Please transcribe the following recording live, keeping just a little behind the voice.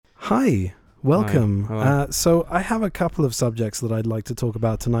Hi, welcome. Hi. So I have a couple of subjects that I'd like to talk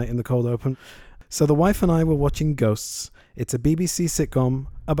about tonight in the cold open. So the wife and I were watching Ghosts. It's a BBC sitcom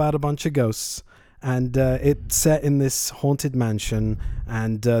about a bunch of ghosts, and it's set in this haunted mansion,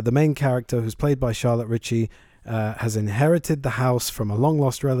 and the main character, who's played by Charlotte Ritchie, has inherited the house from a long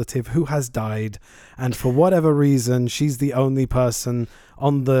lost relative who has died, and for whatever reason she's the only person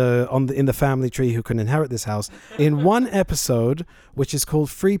in the family tree who can inherit this house. In one episode, which is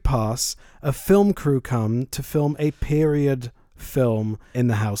called Free Pass, a film crew come to film a period film in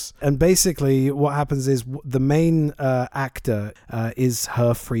the house, and basically what happens is the main actor is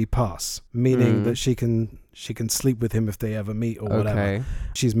her free pass, meaning that she can sleep with him if they ever meet or whatever. Okay.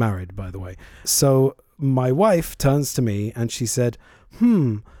 She's married, by the way. So my wife turns to me and she said,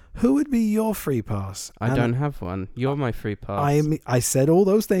 who would be your free pass? I don't have one. You're my free pass. I said all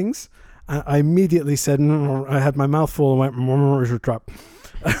those things. I immediately said, I had my mouth full and went, it's a trap.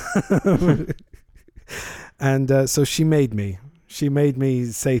 And so she made me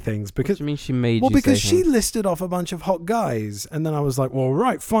say things. Because, what do you mean she made you say because she things? listed off a bunch of hot guys, and then I was like, well,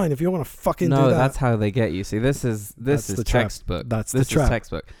 right, fine, if you want to fucking do that. No, that's how they get you. See, this is the trap. textbook. That's this the trap. is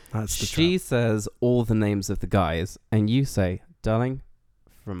textbook. That's the She trap. says all the names of the guys, and you say, darling,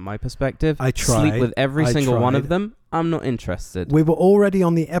 from my perspective, I tried. sleep with every single one of tried. them. I'm not interested. We were already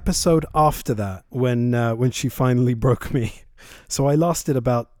on the episode after that when she finally broke me. So I lasted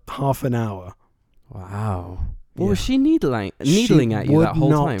about half an hour. Wow. What Yeah. was she needling at you that whole She would time?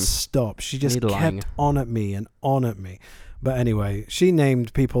 not stop. She just Needling. kept on at me and on at me. But anyway, she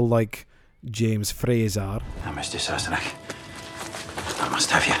named people like James Fraser Now, Mr. Sassenach, I must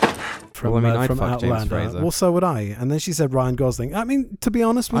have you. from, Well, I mean, I'd from fuck James Outlander. Fraser. Well, so would I. And then she said Ryan Gosling. I mean, to be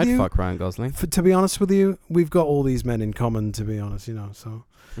honest with I'd you, fuck Ryan Gosling. to be honest with you, we've got all these men in common, to be honest, So,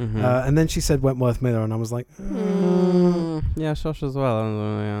 Mhm. and then she said Wentworth Miller, and I was like, Yeah, Shosh as well.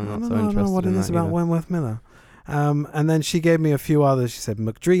 I'm not I so don't interested know what in it is that about either. Wentworth Miller. And then she gave me a few others. She said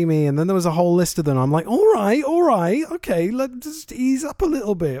McDreamy, and then there was a whole list of them. I'm like, all right, okay, let's just ease up a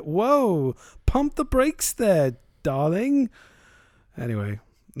little bit. Whoa, pump the brakes there, darling. Anyway,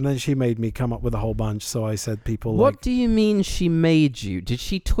 and then she made me come up with a whole bunch. So I said people What like, do you mean she made you? Did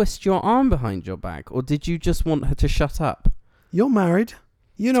she twist your arm behind your back, or did you just want her to shut up? you're married.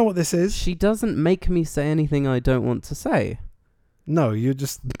 You know what this is. She doesn't make me say anything I don't want to say. No, you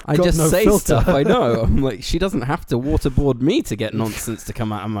just I got just no say filter. stuff. I know. I'm like, she doesn't have to waterboard me to get nonsense to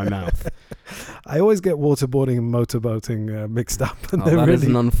come out of my mouth. I always get waterboarding and motorboating mixed up. And they're That is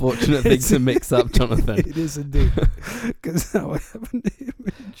really, an unfortunate thing to mix up, Jonathan. It is indeed. Because now I have an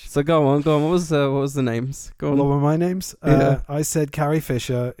image. So go on. What was the names? Go on. What were my names? Yeah. I said Carrie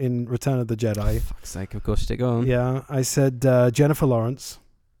Fisher in Return of the Jedi. Fuck's sake, of course you did. Go on. Yeah, I said Jennifer Lawrence.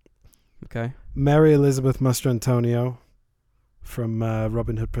 Okay. Mary Elizabeth Mastrantonio from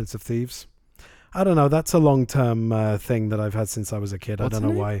Robin Hood, Prince of Thieves. I don't know. That's a long-term thing that I've had since I was a kid. What's I don't her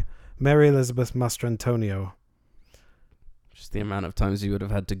know name? why. Mary Elizabeth Mastrantonio. Just the amount of times you would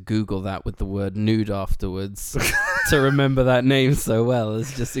have had to Google that with the word nude afterwards to remember that name so well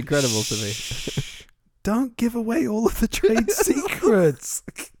is just incredible to me. Shh. Don't give away all of the trade secrets.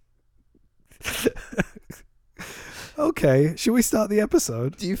 Okay, should we start the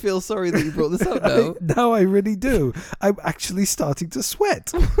episode? Do you feel sorry that you brought this up now? No, I really do. I'm actually starting to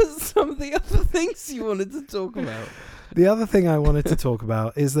sweat. What were some of the other things you wanted to talk about? The other thing I wanted to talk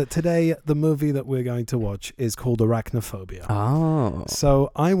about is that today the movie that we're going to watch is called Arachnophobia. Oh.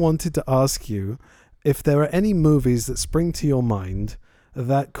 So I wanted to ask you if there are any movies that spring to your mind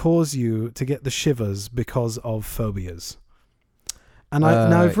that cause you to get the shivers because of phobias. And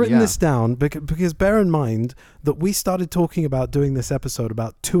now I've written this down because bear in mind that we started talking about doing this episode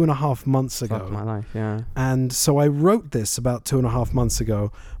about 2.5 months ago. Fuck my life, yeah. And so I wrote this about 2.5 months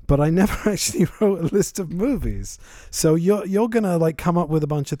ago, but I never actually wrote a list of movies. So you're gonna like come up with a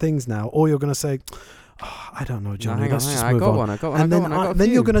bunch of things now, or you're gonna say, oh, I don't know, Johnny. Let's just move on. I got one. And then a you're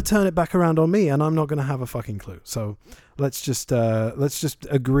few. gonna turn it back around on me, and I'm not gonna have a fucking clue. So let's just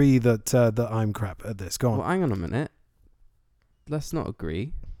agree that I'm crap at this. Go on. Well, hang on a minute. Let's not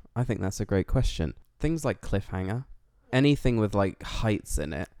agree. I think that's a great question. Things like Cliffhanger, anything with like heights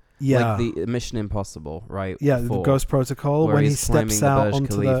in it. Yeah. Like the Mission Impossible, right? Yeah, the 4, Ghost Protocol, where when he he's steps climbing out the Burj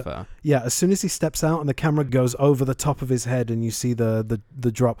onto Khalifa. Yeah, as soon as he steps out and the camera goes over the top of his head and you see the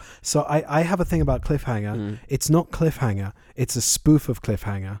drop. So I have a thing about Cliffhanger. It's not Cliffhanger. It's a spoof of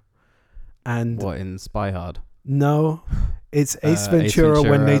Cliffhanger. And What, in Spy Hard? No, it's Ace Ventura,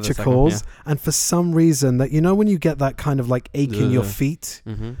 When Nature Calls. And for some reason, that when you get that kind of like ache in your feet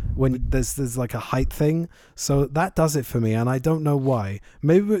when there's like a height thing, so that does it for me, and I don't know why.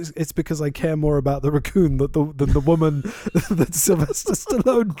 Maybe it's because I care more about the raccoon than the woman that Sylvester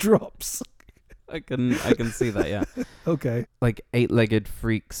Stallone drops. I can see that, yeah. Okay. Like eight-legged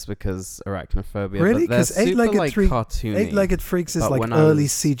freaks because arachnophobia. Really? Because cartoony. Eight-legged freaks is But like when I early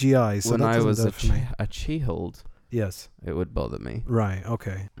was- CGI. So when that I was doesn't do it for me. a child, Yes. it would bother me. Right.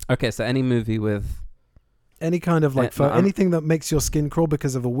 Okay. Okay, so any movie with Any kind of like anything that makes your skin crawl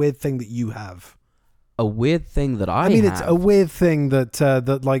because of a weird thing that you have. a weird thing that I mean, have. it's a weird thing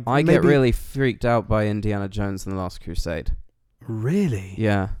that like I get really freaked out by Indiana Jones and the Last Crusade. Really?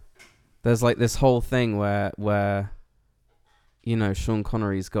 Yeah. There's like this whole thing where Sean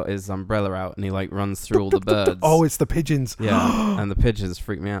Connery's got his umbrella out and he like runs through all the birds. Oh, it's the pigeons. Yeah, and the pigeons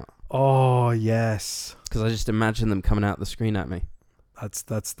freak me out. Oh, yes. Because I just imagine them coming out the screen at me.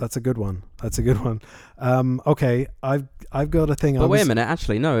 That's a good one. That's a good one. Okay, I've got a thing. But wait a minute,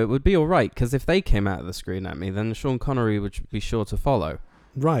 actually, no, it would be all right, because if they came out of the screen at me, then Sean Connery would be sure to follow.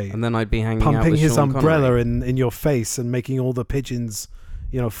 Right. And then I'd be hanging out pumping with his Sean umbrella Connery. in your face and making all the pigeons,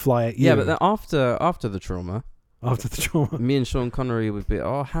 fly at you. Yeah, but then after the trauma, after the trauma, me and Sean Connery would be,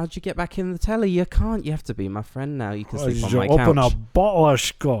 oh, how'd you get back in the telly? You can't. You have to be my friend now. You can sleep on my couch. Open a bottle of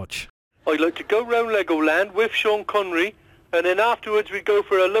scotch. I'd like to go round Legoland with Sean Connery, and then afterwards we go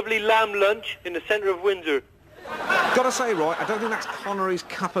for a lovely lamb lunch in the centre of Windsor. Gotta say, Roy, I don't think that's Connery's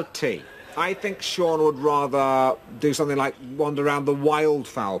cup of tea. I think Sean would rather do something like wander around the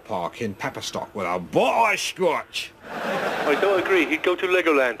Wildfowl Park in Pepperstock with a bottle of scotch. I don't agree. He'd go to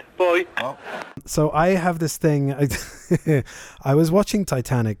Legoland. Bye. Oh. So I have this thing. I was watching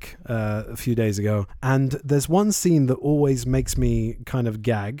Titanic a few days ago, and there's one scene that always makes me kind of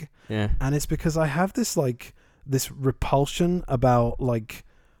gag. Yeah. And it's because I have this repulsion about like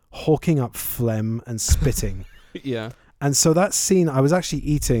hawking up phlegm and spitting. Yeah. And so that scene, I was actually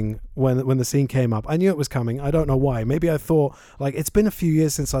eating when the scene came up. I knew it was coming. I don't know why. Maybe I thought, like, it's been a few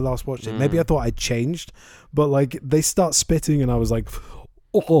years since I last watched it. Maybe I thought I'd changed. But, like, they start spitting and I was like,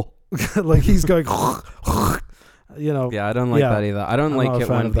 oh. Like, he's going, Yeah, I don't like that either. I don't like it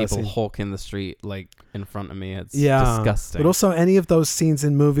when people scene. hawk in the street, like, in front of me. It's disgusting. But also any of those scenes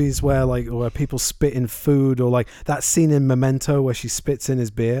in movies where people spit in food, or, like, that scene in Memento where she spits in his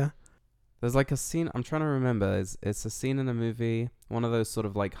beer. There's like a scene, I'm trying to remember, it's a scene in a movie, one of those sort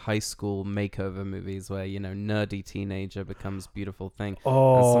of like high school makeover movies where, nerdy teenager becomes beautiful thing.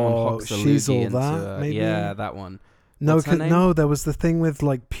 Oh, and someone hawks a She's loogie All into That, maybe? Yeah, that one. No, What's her name? no, there was the thing with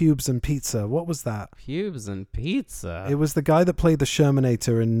like pubes and pizza. What was that? Pubes and pizza? It was the guy that played the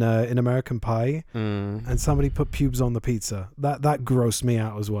Shermanator in American Pie, and somebody put pubes on the pizza. That grossed me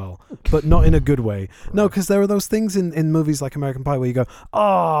out as well, but not in a good way. No, because there are those things in movies like American Pie where you go,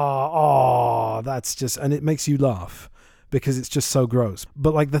 oh, that's just, and it makes you laugh because it's just so gross.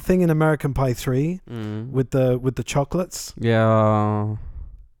 But like the thing in American Pie 3 with the chocolates, Yeah.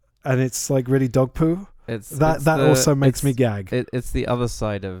 and it's like really dog poo. That also makes me gag. It's the other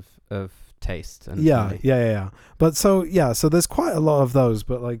side of taste. And Yeah. But so there's quite a lot of those.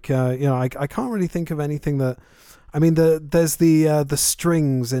 But like I can't really think of anything that. I mean, there's the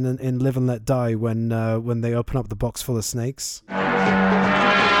strings in Live and Let Die when they open up the box full of snakes.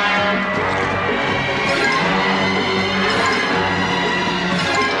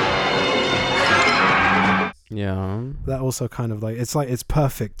 Yeah. That also kind of it's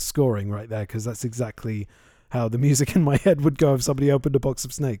perfect scoring right there, because that's exactly how the music in my head would go if somebody opened a box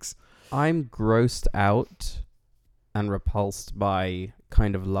of snakes. I'm grossed out and repulsed by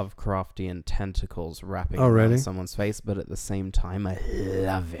kind of Lovecraftian tentacles wrapping around someone's face, but at the same time I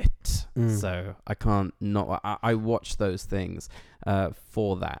love it. So I can't not. I watch those things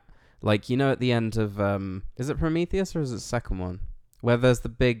for that. Like, at the end of is it Prometheus or is it the second one? Where there's the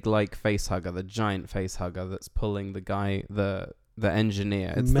big like face hugger, the giant face hugger that's pulling the guy, the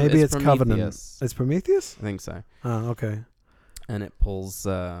engineer. It's Prometheus. Covenant. It's Prometheus? I think so. Oh, okay. And it pulls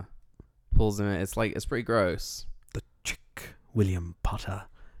him in. It's pretty gross. The trick, William Potter,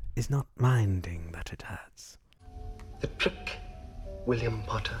 is not minding that it hurts. The trick, William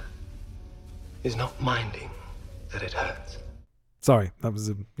Potter, is not minding that it hurts. Sorry, that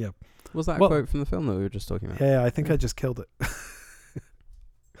was Was that a quote from the film that we were just talking about? Yeah, I think I just killed it.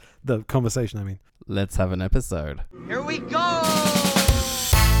 The conversation, I mean. Let's have an episode. Here we go!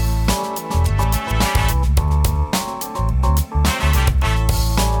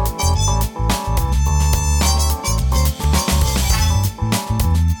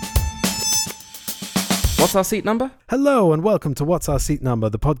 What's What's our seat number? Hello and welcome to What's Our Seat Number,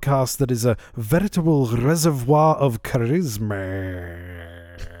 the podcast that is a veritable reservoir of charisma.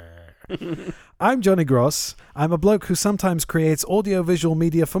 I'm Johnny Gross. I'm a bloke who sometimes creates audio-visual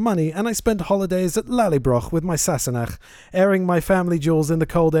media for money, and I spend holidays at Lallybroch with my Sassenach, airing my family jewels in the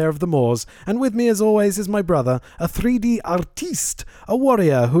cold air of the moors. And with me, as always, is my brother, a 3D artiste, a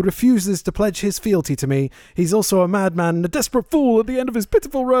warrior who refuses to pledge his fealty to me. He's also a madman and a desperate fool at the end of his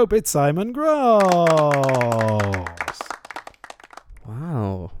pitiful rope. It's Simon Gross.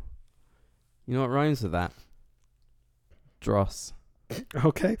 Wow. You know what rhymes with that? Dross.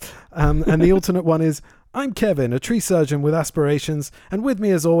 Okay. And the alternate one is, I'm Kevin, a tree surgeon with aspirations, and with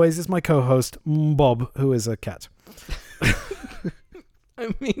me as always is my co-host, Bob, who is a cat.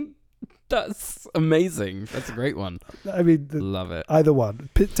 I mean, that's amazing. That's a great one. I mean, love it. Either one.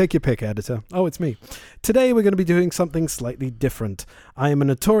 Take your pick, editor. Oh, it's me. Today we're going to be doing something slightly different. I am a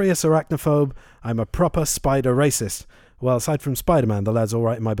notorious arachnophobe. I'm a proper spider racist. Well, aside from Spider-Man, the lad's all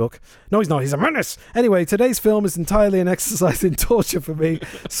right in my book. No, he's not. He's a menace. Anyway, today's film is entirely an exercise in torture for me,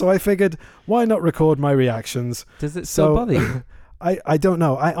 so I figured, why not record my reactions? Does it still bother you? I don't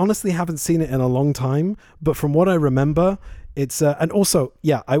know. I honestly haven't seen it in a long time, but from what I remember, it's... and also,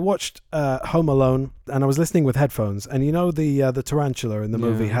 yeah, I watched Home Alone, and I was listening with headphones, and you know the tarantula in the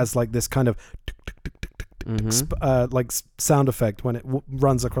movie has like this kind of... like sound effect when it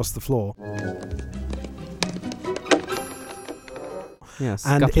runs across the floor. Yeah,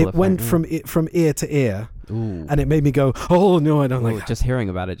 and it went from ear to ear. Ooh. And it made me go, oh no, I don't like that. Just hearing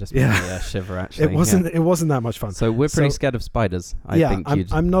about it just made me shiver. Actually, it wasn't that much fun. So we're pretty scared of spiders.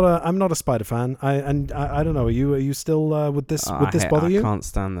 I'm not a spider fan. I don't know. Are you still with this bother you? I can't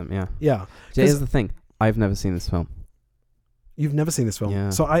stand them. Yeah. Here's the thing. I've never seen this film. You've never seen this film?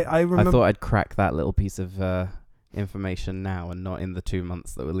 Yeah. So I remember. I thought I'd crack that little piece of information now and not in the 2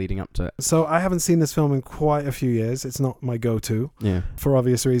 months that were leading up to it. So I haven't seen this film in quite a few years. It's not my go-to for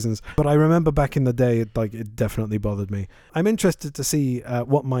obvious reasons. But I remember back in the day, it definitely bothered me. I'm interested to see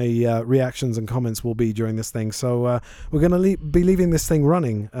what my reactions and comments will be during this thing. So we're going to be leaving this thing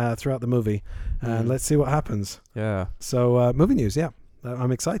running throughout the movie. And let's see what happens. Yeah. So movie news,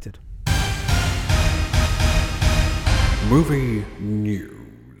 I'm excited. Movie news.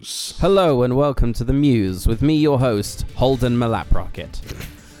 Hello and welcome to The Muse with me, your host, Holden Malaprocket.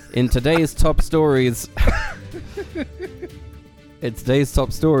 In today's top stories...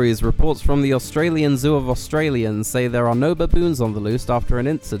 reports from the Australian Zoo of Australians say there are no baboons on the loose after an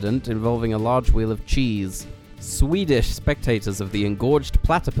incident involving a large wheel of cheese. Swedish spectators of the engorged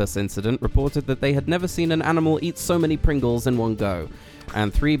platypus incident reported that they had never seen an animal eat so many Pringles in one go.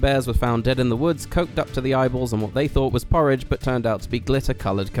 And 3 bears were found dead in the woods, coked up to the eyeballs on what they thought was porridge, but turned out to be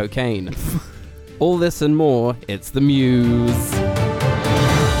glitter-coloured cocaine. All this and more, it's The Muse.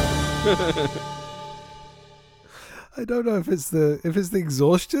 I don't know if it's the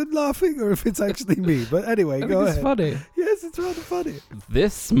exhaustion laughing or if it's actually me, but anyway, go ahead. It's funny. Yes, it's rather funny.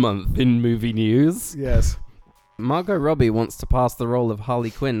 This month in movie news, yes, Margot Robbie wants to pass the role of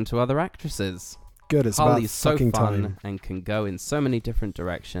Harley Quinn to other actresses. Good, it's Harley's about fucking so fun time. And can go in so many different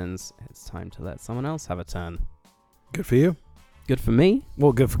directions. It's time to let someone else have a turn. Good for you. Good for me.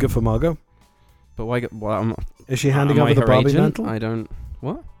 Well, good for Margot. But why? Well, is she handing over the Barbie mantle? I don't.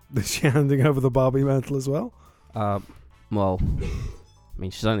 What? Is she handing over the Barbie mantle as well? Well, I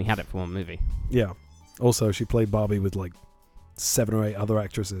mean, she's only had it for one movie. Yeah. Also, she played Barbie with like 7 or 8 other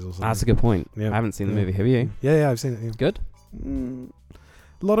actresses or something. That's a good point. Yeah. I haven't seen the movie. Have you? Yeah, I've seen it. Yeah. Good?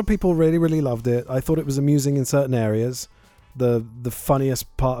 A lot of people really, really loved it. I thought it was amusing in certain areas. The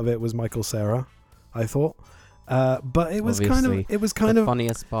funniest part of it was Michael Cera, I thought. But it was Obviously, kind of the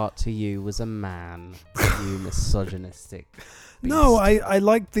funniest part to you was a man. You misogynistic. No, I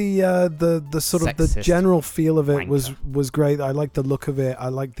liked the sort of the general feel of it was great. I liked the look of it. I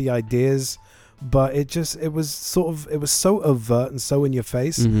liked the ideas, but it was so overt and so in your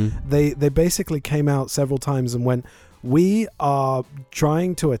face. Mm-hmm. They basically came out several times and went, we are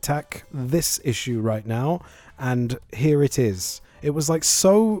trying to attack this issue right now, and here it is. It was like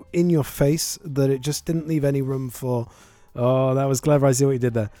so in your face that it just didn't leave any room for, oh, that was clever, I see what you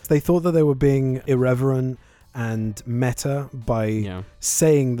did there. They thought that they were being irreverent and meta by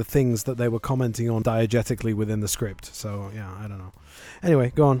saying the things that they were commenting on diegetically within the script. So, I don't know.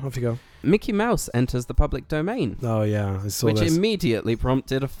 Anyway, go on, off you go. Mickey Mouse enters the public domain. Oh, yeah, I saw which this. immediately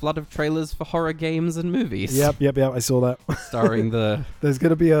prompted a flood of trailers for horror games and movies. Yep, I saw that. Starring the There's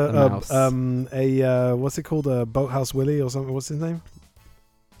going to be a what's it called? A Boathouse Willie or something? What's his name?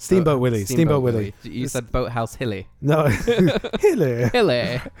 Steamboat Willie. Steamboat Willie. You said Boathouse Hilly. No. Hilly,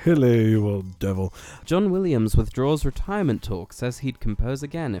 you old devil. John Williams withdraws retirement talk, says he'd compose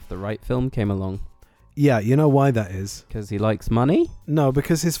again if the right film came along. Yeah, you know why that is? Because he likes money? No,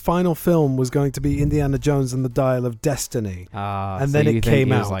 because his final film was going to be Indiana Jones and the Dial of Destiny. And then it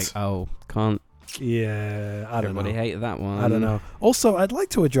came out. Like, oh, can't. Yeah, I don't know. Everybody hated that one. I don't know. Also, I'd like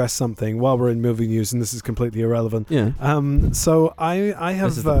to address something while we're in movie news, and this is completely irrelevant. Yeah. So I have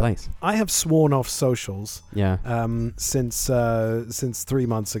This is the place. I have sworn off socials. Yeah. Since 3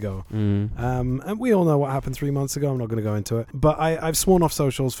 months ago. And we all know what happened 3 months ago. I'm not going to go into it, but I've sworn off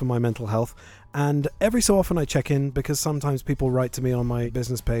socials for my mental health. And every so often I check in because sometimes people write to me on my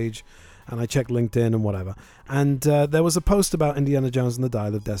business page. And I check LinkedIn and whatever. And there was a post about Indiana Jones and the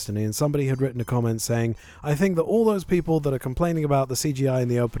Dial of Destiny, and somebody had written a comment saying, I think that all those people that are complaining about the CGI in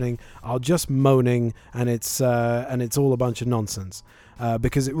the opening are just moaning, and it's all a bunch of nonsense,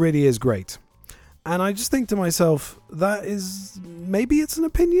 because it really is great. And I just think to myself, that is, maybe it's an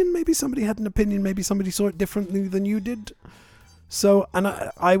opinion, maybe somebody had an opinion, maybe somebody saw it differently than you did. So, and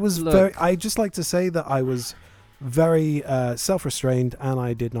I was I just like to say that I was very self-restrained, and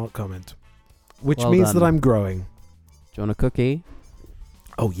I did not comment, which means that I'm growing. Do you want a cookie?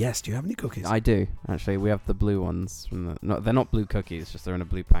 Oh yes, do you have any cookies? I do, actually. We have the blue ones from they're not blue cookies, just they're in a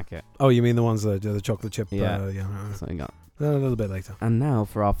blue packet. Oh, you mean the ones that are the chocolate chip? Yeah. So you got a little bit later. And now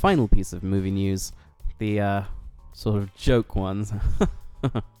for our final piece of movie news, the sort of joke ones.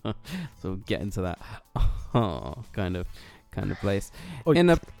 So we'll get into that kind of place. Oh,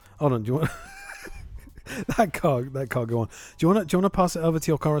 hold on, do you want that can't go on. Do you want to pass it over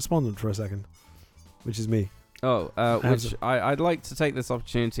to your correspondent for a second, which is me? Oh, I'd like to take this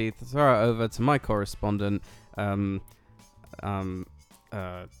opportunity to throw it over to my correspondent,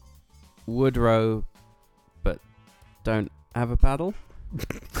 Woodrow, but don't have a paddle.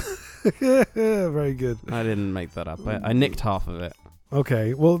 Very good. I didn't make that up. I nicked half of it.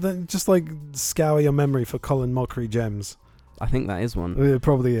 Okay, well then just like scour your memory for Colin Mockery gems. I think that is one. It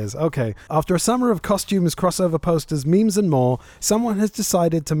probably is. Okay. After a summer of costumes, crossover posters, memes and more, someone has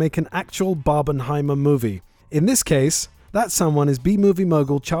decided to make an actual Barbenheimer movie. In this case, that someone is B-movie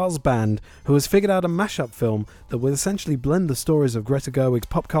mogul Charles Band, who has figured out a mashup film that will essentially blend the stories of Greta Gerwig's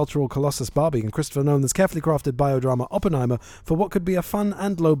pop cultural colossus Barbie and Christopher Nolan's carefully crafted biodrama Oppenheimer for what could be a fun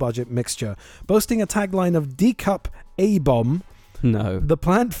and low-budget mixture. Boasting a tagline of D-Cup A-Bomb, no. The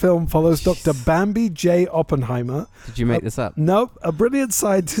planned film follows Dr. Bambi J. Oppenheimer. Did you make this up? Nope. A brilliant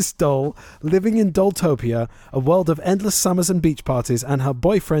scientist doll living in Dolltopia, a world of endless summers and beach parties, and her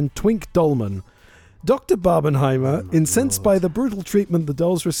boyfriend Twink Dolman. Dr. Barbenheimer, incensed by the brutal treatment the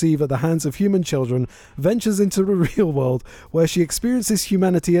dolls receive at the hands of human children, ventures into the real world where she experiences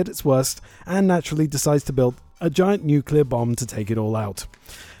humanity at its worst and naturally decides to build a giant nuclear bomb to take it all out.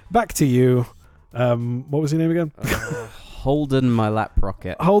 Back to you. What was your name again? Holden my lap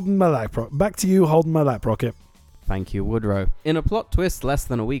rocket. Holden my lap rocket. Back to you, Holden my lap rocket. Thank you, Woodrow. In a plot twist less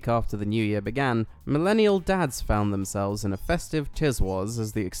than a week after the new year began, millennial dads found themselves in a festive tiswas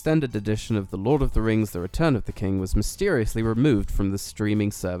as the extended edition of The Lord of the Rings The Return of the King was mysteriously removed from the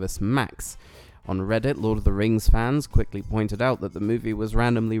streaming service Max. On Reddit, Lord of the Rings fans quickly pointed out that the movie was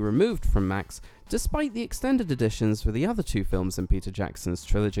randomly removed from Max, despite the extended editions for the other two films in Peter Jackson's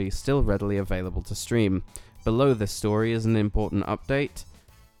trilogy still readily available to stream. Below this story is an important update.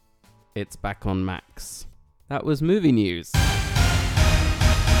 It's back on Max. That was movie news.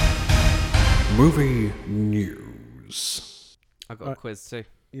 Movie news. I got a quiz too.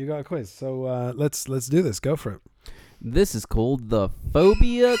 You got a quiz, so let's do this. Go for it. This is called the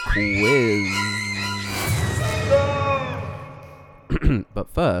Phobia Quiz. But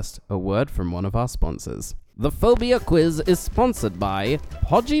first, a word from one of our sponsors. The Phobia Quiz is sponsored by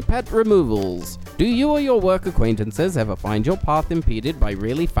Podgy Pet Removals. Do you or your work acquaintances ever find your path impeded by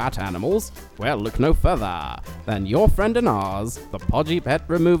really fat animals? Well, look no further than your friend and ours, the Podgy Pet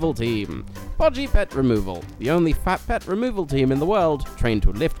Removal Team. Podgy Pet Removal, the only fat pet removal team in the world, trained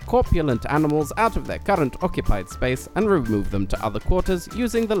to lift corpulent animals out of their current occupied space and remove them to other quarters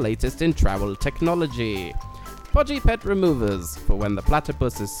using the latest in trowel technology. Podgy Pet Removers, for when the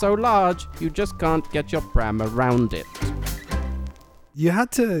platypus is so large, you just can't get your pram around it. You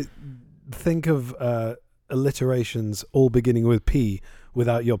had to think of alliterations all beginning with P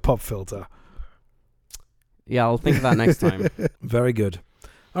without your pop filter. Yeah, I'll think of that next time. Very good.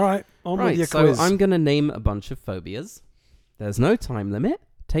 All right, on with your so quiz. I'm going to name a bunch of phobias. There's no time limit.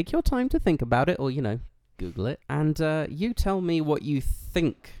 Take your time to think about it, or, Google it. And you tell me what you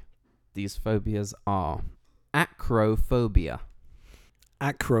think these phobias are. Acrophobia.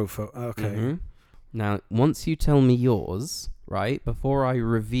 Okay. Mm-hmm. Now, once you tell me yours, right, before I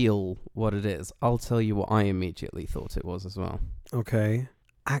reveal what it is, I'll tell you what I immediately thought it was as well. Okay.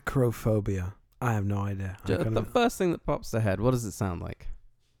 Acrophobia. I have no idea. The first thing that pops to head, what does it sound like?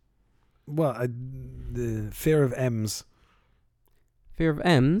 Well, the fear of M's. Fear of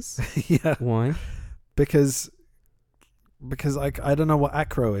M's? Yeah. Why? Because I don't know what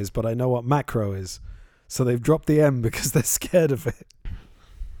acro is, but I know what macro is. So they've dropped the M because they're scared of it.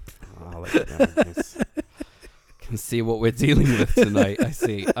 Oh, can see what we're dealing with tonight. I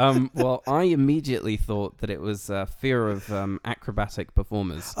see. Well, I immediately thought that it was fear of acrobatic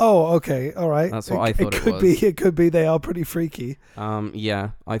performers. Oh, okay, all right. That's what I thought it was. It could be. They are pretty freaky. Yeah,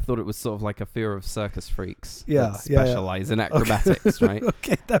 I thought it was sort of like a fear of circus freaks. Yeah, that specialize in acrobatics, right?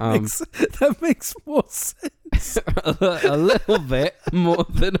 Okay, that makes more sense. A little bit more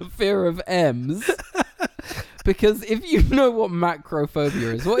than a fear of M's. Because if you know what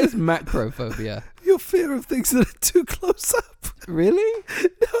macrophobia is, what is macrophobia? Your fear of things that are too close up. Really?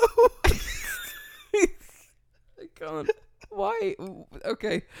 No. I can't. Why?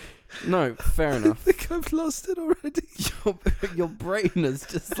 Okay. No, fair enough. I think I've lost it already. Your brain is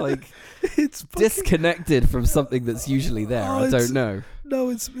just like it's disconnected from something that's usually there. I don't know.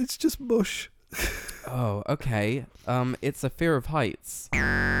 No, it's just mush. Oh, okay. It's a fear of heights.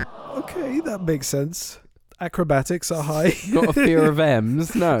 Okay, that makes sense. Acrobatics are high. Not a fear of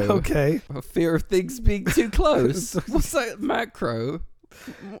M's, no. Okay. A fear of things being too close. What's that? Macro?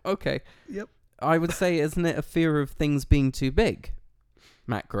 Okay. Yep. I would say, isn't it a fear of things being too big?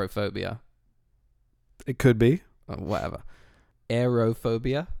 Macrophobia. It could be. Whatever.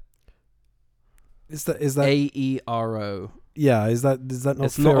 Aerophobia. Is that AERO? Yeah, is that not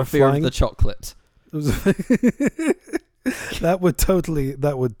it's fear not a of fear flying? of the chocolate. That would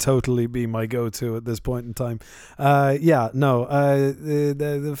totally be my go-to at this point in time. The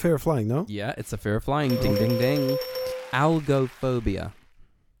fear of flying, no? Yeah, it's a fear of flying. Ding, ding, ding. Algophobia.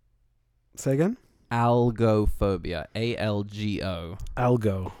 Say again? Algophobia. ALGO.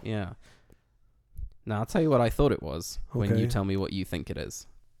 Algo. Yeah. Now, I'll tell you what I thought it was when Okay. you tell me what you think it is.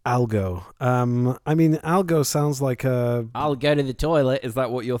 Algo. I mean, algo sounds like a... I'll go to the toilet. Is that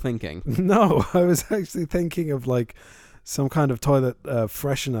what you're thinking? No, I was actually thinking of like some kind of toilet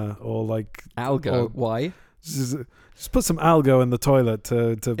freshener or like... Algo. Or Why? Just put some algo in the toilet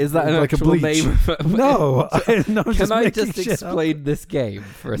to Is that an like actual a bleach. name? No, no. Can I just explain this game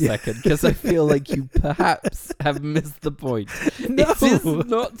for a second? Because I feel like you perhaps have missed the point. No. It does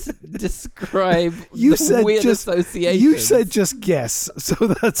not describe You the said weird just- associations. You said just guess, so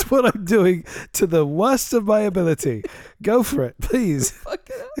that's what I'm doing to the worst of my ability. Go for it, please.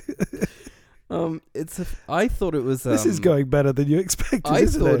 I thought it was. This is going better than you expected. I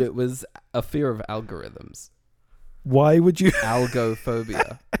isn't thought it? it was a fear of algorithms. Why would you?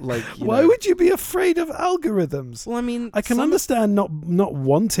 Algophobia. Why would you be afraid of algorithms? Well, I mean, I can understand not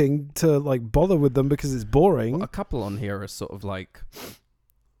wanting to like bother with them because it's boring. Well, a couple on here are sort of like,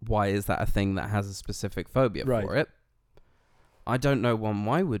 why is that a thing that has a specific phobia for it? I don't know one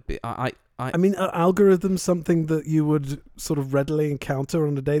why would be. I mean, are algorithms something that you would sort of readily encounter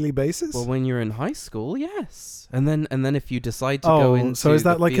on a daily basis? Well, when you're in high school, yes, and then if you decide to go into so is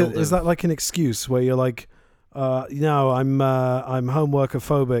that the like field is that like an excuse where you're like, no, I'm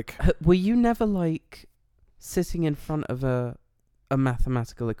homeworkophobic. Were you never like sitting in front of a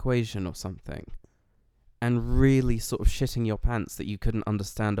mathematical equation or something and really sort of shitting your pants that you couldn't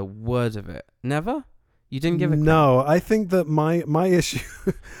understand a word of it? Never? You didn't give it. No, I think that my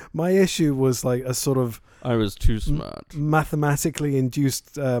issue was like a sort of I was too smart. Mathematically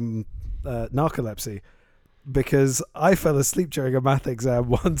induced narcolepsy, because I fell asleep during a math exam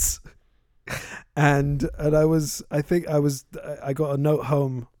once, and I got a note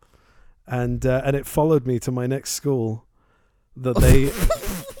home, and it followed me to my next school that they.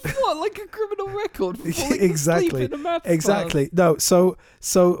 What, like a criminal record? Exactly. In a maths exactly. class? No.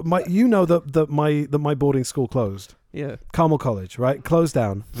 So my boarding school closed. Yeah. Carmel College, right? Closed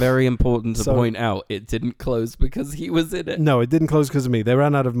down. Very important to point out. It didn't close because he was in it. No, it didn't close because of me. They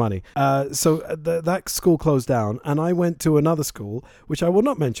ran out of money. So that school closed down, and I went to another school, which I will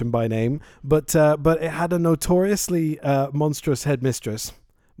not mention by name, but it had a notoriously monstrous headmistress.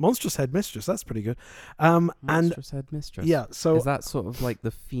 Monstrous headmistress, that's pretty good. Monstrous headmistress. Yeah, so is that sort of like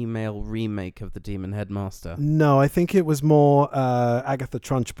the female remake of the Demon Headmaster? No, I think it was more Agatha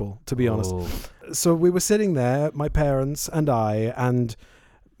Trunchbull, to be honest. So we were sitting there, my parents and I and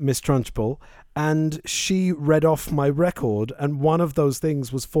Miss Trunchbull, and she read off my record, and one of those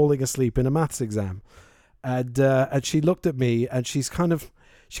things was falling asleep in a maths exam. And she looked at me, and she kind of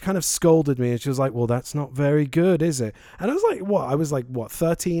scolded me, and she was like, well, that's not very good, is it? And I was like, what? I was like, what,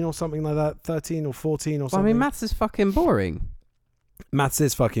 13 or something like that? 13 or 14 or something? Well, I mean, maths is fucking boring. Maths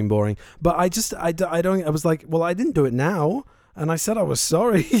is fucking boring. But I was like, well, I didn't do it now. And I said I was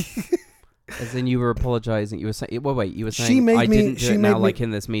sorry. As in, you were apologizing. You were saying, well, wait, you were saying, She made I me- didn't do she it made now, me- like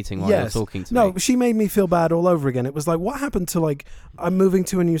in this meeting while you're Yes. talking to No, me. she made me feel bad all over again. It was like, what happened to like, I'm moving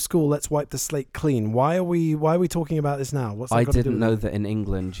to a new school. Let's wipe the slate clean. Why are we talking about this now? What's that I got to do didn't with know it? that in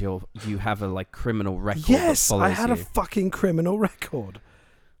England you have a like criminal record. Yes, that I follows had you. a fucking criminal record.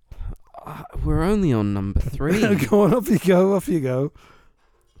 We're only on number 3. Go on, off you go, off you go.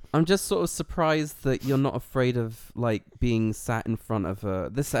 I'm just sort of surprised that you're not afraid of like being sat in front of a.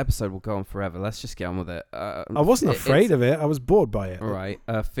 This episode will go on forever. Let's just get on with it. I wasn't afraid of it. I was bored by it. Right.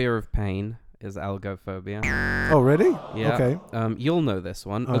 Fear of pain is algophobia. Oh, really? Yeah. Okay. You'll know this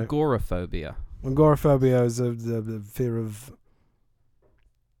one. All right. Agoraphobia. Agoraphobia is the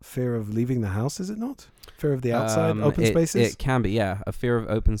fear of leaving the house, is it not? Fear of the outside, open spaces? It can be, yeah. A fear of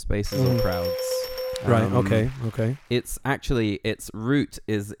open spaces or crowds. Right, okay. Its root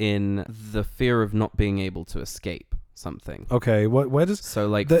is in the fear of not being able to escape something. Okay, where does... So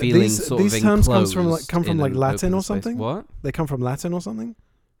like these feeling terms enclosed come from like in an Latin open or space. something? What? They come from Latin or something?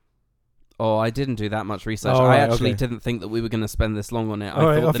 Oh, I didn't do that much research. Oh, I right, actually okay. didn't think that we were going to spend this long on it. All I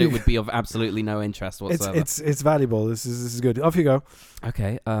right, thought off that it you would be of absolutely no interest whatsoever. It's valuable. This is good. Off you go.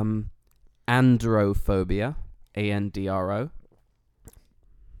 Okay. Androphobia. Andro.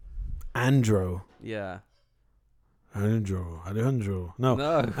 Andro. Yeah. Alejandro. No.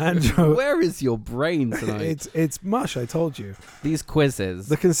 Andro. Where is your brain tonight? It's mush. I told you. These quizzes.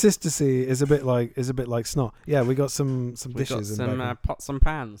 The consistency is a bit like snot. Yeah, we got some We dishes got in some back. pots and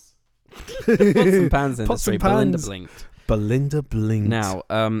pans. Pots and pans industry. Belinda blinked. Belinda blinked. Now,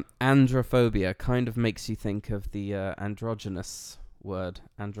 androphobia kind of makes you think of the androgynous word.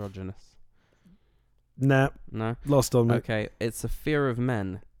 Androgynous. Nah. No? Lost on me. Okay, it's a fear of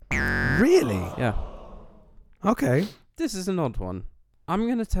men. Really? Yeah. Okay. This is an odd one. I'm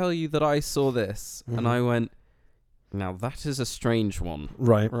going to tell you that I saw this and I went, now that is a strange one.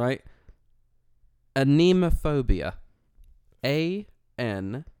 Right. Right? Anemophobia. A-N-E-M-O.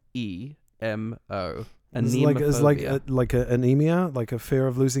 It's like anemia, like a fear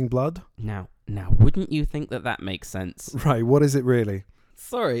of losing blood. Now, wouldn't you think that makes sense? Right. What is it really?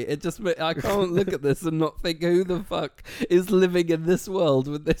 Sorry, I can't look at this and not think who the fuck is living in this world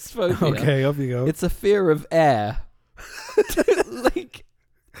with this phobia. Okay, off you go. It's a fear of air.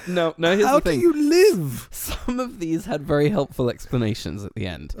 No, here's How the thing. do you live? Some of these had very helpful explanations at the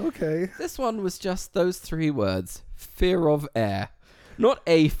end. Okay. This one was just those 3 words. Fear of air. Not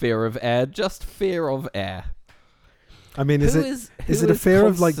a fear of air, just fear of air. I mean, is it a fear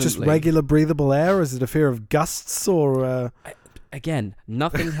of like just regular breathable air, or is it a fear of gusts or... Again,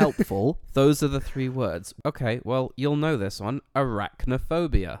 nothing helpful. Those are the 3 words. Okay, well, you'll know this one.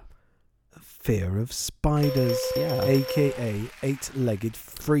 Arachnophobia. Fear of spiders. Yeah. AKA 8-legged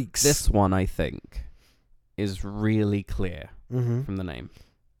freaks. This one, I think, is really clear Mm-hmm. from the name.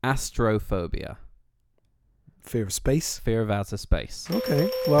 Astrophobia. Fear of space. Fear of outer space.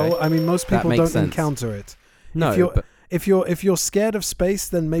 Okay. Well, Okay. I mean, most That people makes don't sense. encounter it. No, but If you're scared of space,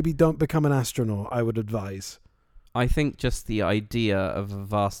 then maybe don't become an astronaut, I would advise. I think just the idea of a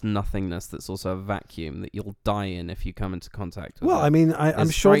vast nothingness that's also a vacuum that you'll die in if you come into contact with Well, it. I mean, I'm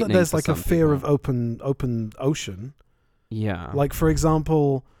is sure that frightening there's for like a some fear people. of open ocean. Yeah. Like, for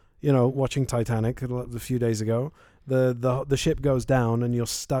example, watching Titanic a few days ago, the ship goes down and you're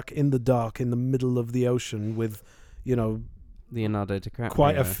stuck in the dark in the middle of the ocean with, Leonardo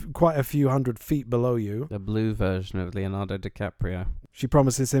DiCaprio. quite a few hundred feet below you. The blue version of Leonardo DiCaprio. She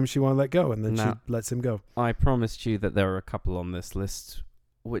promises him she won't let go, and then No. she lets him go. I promised you that there are a couple on this list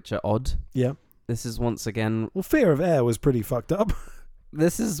which are odd. Yeah. This is once again... Well, fear of air was pretty fucked up.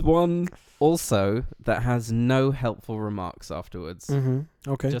 This is one also that has no helpful remarks afterwards. Mm-hmm.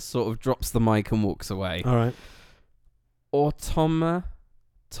 Okay. Just sort of drops the mic and walks away. All right. Automatonphobia.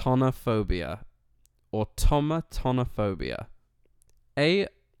 Automatonphobia.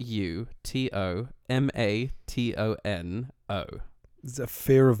 A-U-T-O-M-A-T-O-N-O. Is it a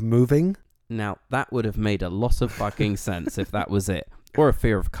fear of moving? Now, that would have made a lot of fucking sense if that was it. Or a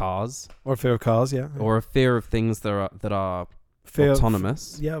fear of cars. Or fear of cars, yeah. Or a fear of things that are fear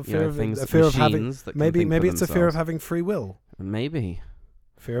autonomous. Yeah, fear of things, a fear of having. machines that can Maybe think for it's a fear of themselves. having free will. Maybe.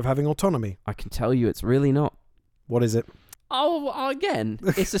 Fear of having autonomy. I can tell you it's really not. What is it? Oh, again,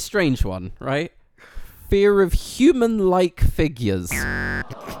 it's a strange one, right? Fear of human-like figures.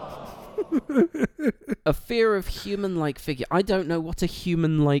 A fear of human-like figure. I don't know what a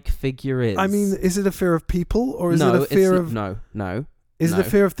human-like figure is. I mean, is it a fear of people, or is no, it a fear it's of... No. Is no. it a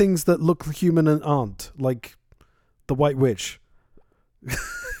fear of things that look human and aren't? Like the White Witch?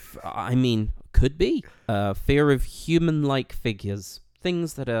 I mean, could be. Fear of human-like figures.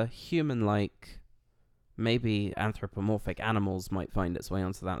 Things that are human-like. Maybe anthropomorphic animals might find its way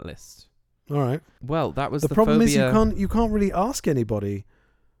onto that list. All right. Well, that was the problem phobia. is you can't really ask anybody.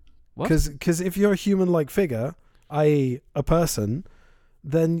 What? Because if you're a human-like figure, i.e. a person,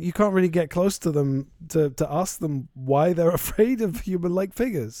 then you can't really get close to them to ask them why they're afraid of human-like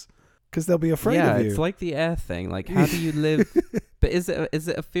figures. Because they'll be afraid of you. Yeah, it's like the air thing. Like, how do you live? But is it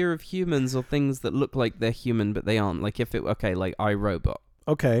a fear of humans or things that look like they're human but they aren't? Like like iRobot.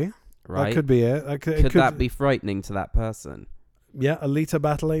 Okay. Right? That could be it. Could that be frightening to that person? Yeah, Alita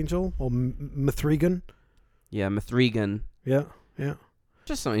Battle Angel or Mithrigan. Yeah, Mithrigan. Yeah.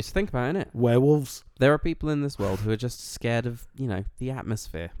 Just something to think about, innit? Werewolves. There are people in this world who are just scared of, the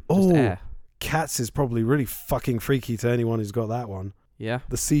atmosphere. Just air. Cats is probably really fucking freaky to anyone who's got that one. Yeah.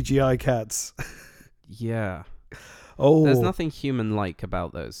 The CGI cats. Yeah. Oh. There's nothing human-like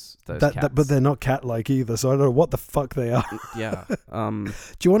about those cats. But they're not cat-like either, so I don't know what the fuck they are. Yeah. Do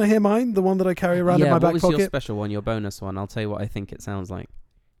you want to hear mine? The one that I carry around in my back pocket? What was your special one, your bonus one? I'll tell you what I think it sounds like.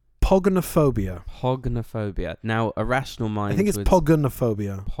 Pognophobia. Pognophobia. Now, a rational mind... I think it's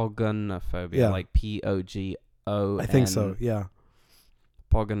pognophobia. Pognophobia. Yeah. Like P-O-G-O-N. I think so, yeah.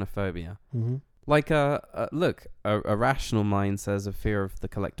 Pognophobia. Mm-hmm. Like, look, a rational mind says a fear of the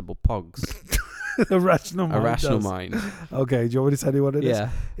collectible pogs. A rational mind. A rational mind. Okay, do you want me to tell you what it is? Yeah.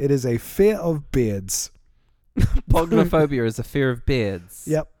 It is a fear of beards. Pognophobia is a fear of beards.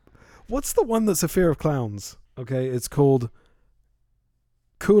 Yep. What's the one that's a fear of clowns? Okay, it's called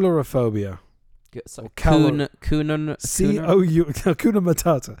coulrophobia. So Kuna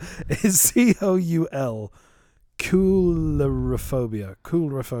Matata is C-O-U-L. Coulrophobia.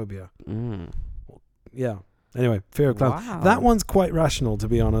 Mm. Yeah. Anyway, fear of clowns. Wow. That one's quite rational, to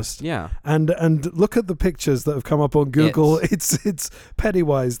be honest. Yeah. And look at the pictures that have come up on Google. It's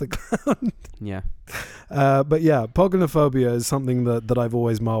Pennywise the clown. Yeah. But yeah, pognophobia is something that I've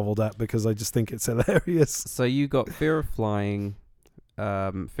always marveled at because I just think it's hilarious. So you got fear of flying,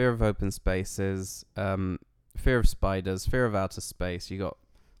 fear of open spaces, fear of spiders, fear of outer space. You got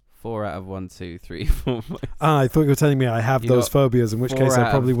 4 out of 1, 2, 3, 4, 5. I thought you were telling me I have those phobias, in which case I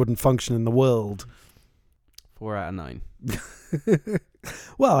probably of- wouldn't function in the world. 4 out of 9.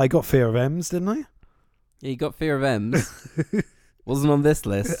 Well, I got fear of M's, didn't I? Yeah, you got fear of M's. Wasn't on this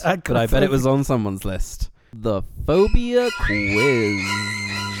list, I but I bet it was on someone's list. The phobia quiz.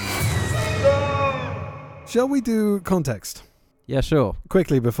 Shall we do context Yeah, sure.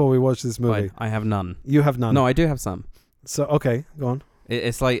 quickly before we watch this movie? Fine. I have none. You have none. No, I do have some. So okay, go on.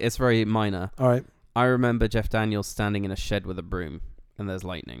 It's very minor. All right. I remember Jeff Daniels standing in a shed with a broom, and there's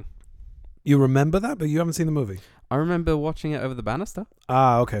lightning. You remember that, but you haven't seen the movie. I remember watching it over the banister.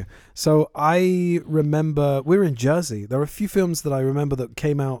 Ah, okay. So I remember we were in Jersey. There are a few films that I remember that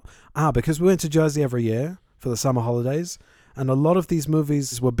came out. Because we went to Jersey every year for the summer holidays, and a lot of these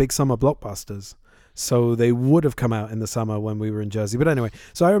movies were big summer blockbusters. So they would have come out in the summer when we were in Jersey. But anyway,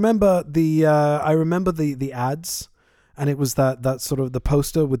 so I remember the ads, and it was that sort of the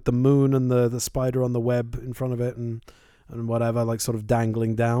poster with the moon and the spider on the web in front of it and whatever, like sort of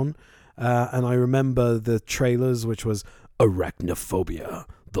dangling down. And I remember the trailers, which was Arachnophobia,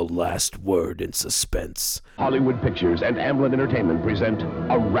 the last word in suspense. Hollywood Pictures and Amblin Entertainment present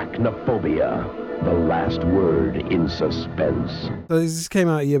Arachnophobia, the last word in suspense. So this came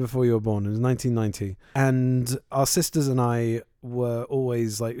out a year before you were born. It was 1990. And our sisters and I were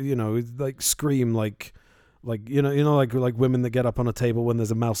always like scream like women that get up on a table when there's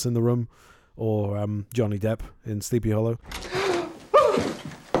a mouse in the room, or Johnny Depp in Sleepy Hollow.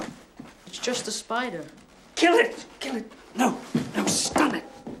 It's just a spider. Kill it! Kill it! No, stun it!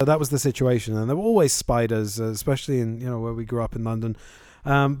 That was the situation, and there were always spiders, especially in where we grew up in London.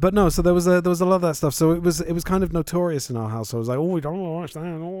 But no, so there was a lot of that stuff. So it was kind of notorious in our house. I was like, oh, we don't watch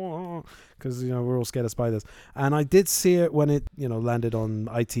that, because we're all scared of spiders. And I did see it when it landed on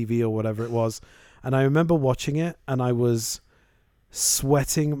ITV or whatever it was, and I remember watching it, and I was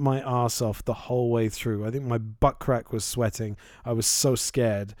sweating my ass off the whole way through. I think my butt crack was sweating. I was so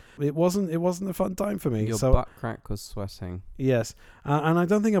scared. It wasn't a fun time for me. Your so, butt crack was sweating. Yes, and I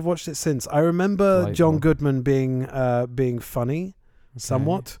don't think I've watched it since. I remember Delightful. John Goodman being funny,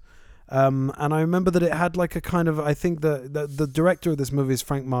 somewhat. And I remember that it had like a kind of, I think the director of this movie is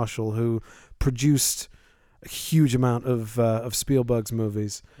Frank Marshall, who produced a huge amount of Spielberg's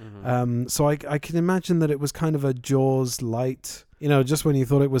movies. Mm-hmm. So I can imagine that it was kind of a Jaws light, just when you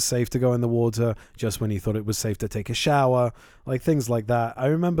thought it was safe to go in the water, just when you thought it was safe to take a shower, like things like that. I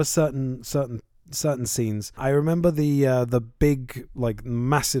remember certain scenes. I remember the big, like,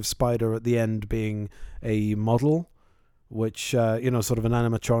 massive spider at the end being a model, which sort of an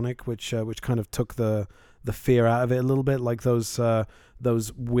animatronic, which kind of took the fear out of it a little bit, like those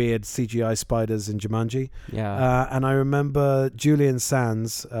those weird CGI spiders in Jumanji. Yeah. And I remember Julian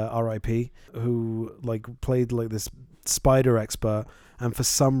Sands, R.I.P., who like played like this spider expert, and for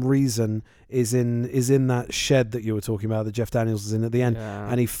some reason is in that shed that you were talking about that Jeff Daniels is in at the end,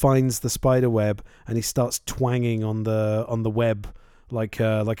 and he finds the spider web and he starts twanging on the web like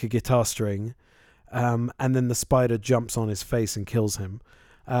a guitar string, and then the spider jumps on his face and kills him.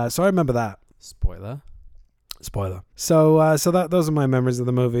 So I remember that. Spoiler. So those are my memories of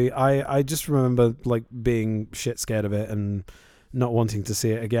the movie. I just remember like being shit scared of it and not wanting to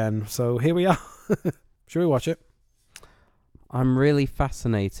see it again. So here we are. Should we watch it? I'm really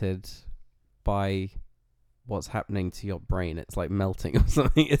fascinated by what's happening to your brain. It's like melting or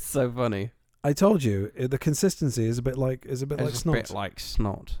something. It's so funny. I told you the consistency is a bit like snot. A bit like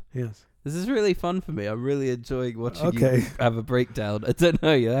snot. Yes. This is really fun for me. I'm really enjoying watching you have a breakdown. I don't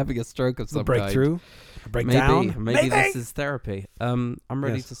know. You're having a stroke of some breakthrough. kind. A breakdown. Maybe this is therapy. I'm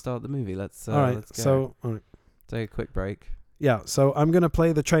ready to start the movie. Let's all right. Let's go. So all right. Take a quick break. Yeah. So I'm gonna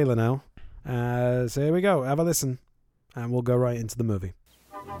play the trailer now. So here we go. Have a listen, and we'll go right into the movie.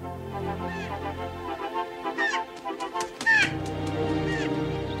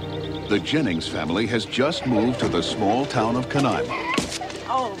 The Jennings family has just moved to the small town of Canaima.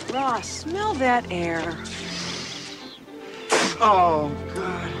 Oh, Ross, smell that air. Oh,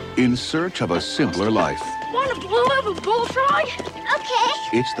 God. In search of a simpler life. Want to blow up a bullfrog? Okay.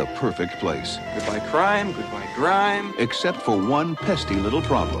 It's the perfect place. Goodbye crime, goodbye grime. Except for one pesky little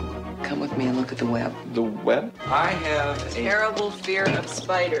problem. Come with me and look at the web. The web? I have a Terrible fear of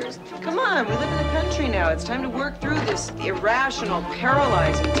spiders. Come on, we live in the country now. It's time to work through this irrational,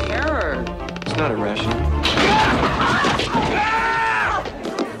 paralyzing terror. It's not irrational.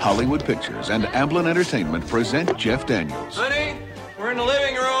 Hollywood Pictures and Amblin Entertainment present Jeff Daniels. Honey, we're in the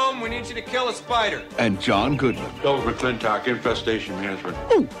living room. We need you to kill a spider. And John Goodman. Bill McClintock, Infestation Management.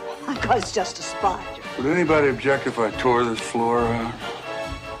 Ooh, I thought it's just a spider. Would anybody object if I tore this floor out?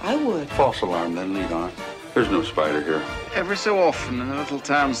 I would. False alarm, then lead on. There's no spider here. Every so often in a little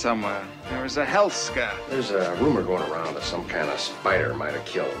town somewhere, there is a health scare. There's a rumor going around that some kind of spider might have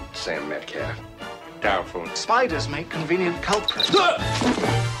killed Sam Metcalf. Doubtful. Spiders make convenient culprits.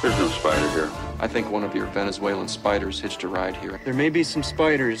 There's no spider here. I think one of your Venezuelan spiders hitched a ride here. There may be some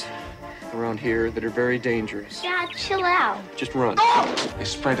spiders around here that are very dangerous. Yeah, chill out. Just run. They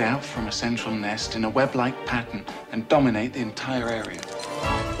spread out from a central nest in a web-like pattern and dominate the entire area.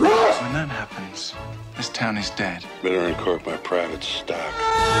 When that happens, this town is dead. Better uncork my private stock.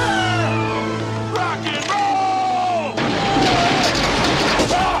 Rock and roll!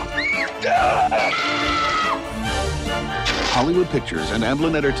 Hollywood Pictures and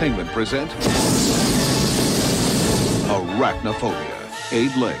Amblin Entertainment present Arachnophobia.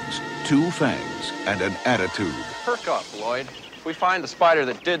 8 legs, 2 fangs, and an attitude. Perk up, Lloyd. If we find the spider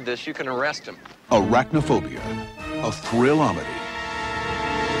that did this, you can arrest him. Arachnophobia, a thrill-omedy.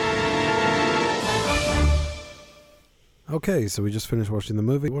 Okay, so we just finished watching the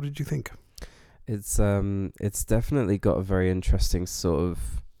movie. What did you think? It's definitely got a very interesting sort of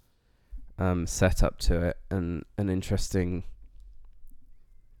setup to it, and an interesting.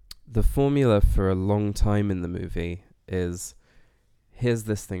 The formula for a long time in the movie is, here's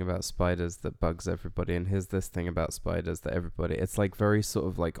this thing about spiders that bugs everybody, and here's this thing about spiders that everybody. It's like very sort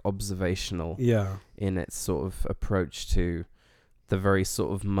of like observational. Yeah. In its sort of approach to the very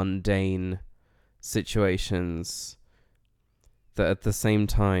sort of mundane situations that at the same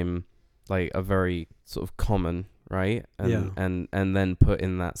time like are very sort of common, right? And and then put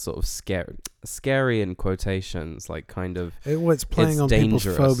in that sort of scary in quotations, like kind of it's playing on dangerous.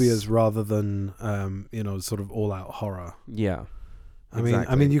 People's phobias rather than sort of all out horror. Yeah.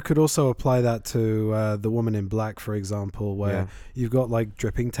 I mean, you could also apply that to The Woman in Black, for example, where you've got like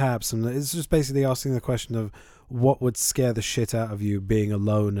dripping taps, and it's just basically asking the question of what would scare the shit out of you being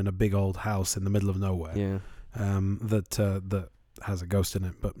alone in a big old house in the middle of nowhere. Yeah. That has a ghost in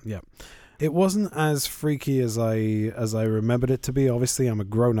it, but yeah. It wasn't as freaky as I remembered it to be. Obviously, I'm a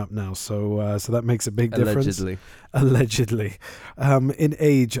grown-up now, so that makes a big difference. Allegedly. In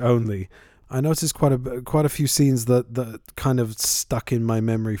age only. I noticed quite a few scenes that kind of stuck in my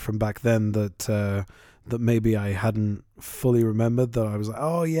memory from back then that maybe I hadn't fully remembered. That I was like,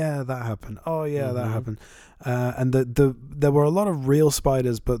 oh yeah, that happened. Oh yeah, that happened. And there were a lot of real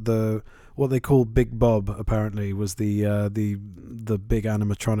spiders, but what they call Big Bob apparently was the big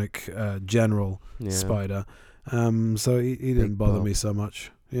animatronic general spider. So he didn't bother me so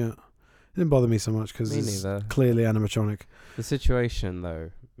much. Yeah, it didn't bother me so much because it's clearly animatronic. The situation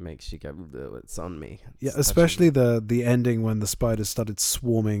though makes you go, it's on me. Especially the ending when the spiders started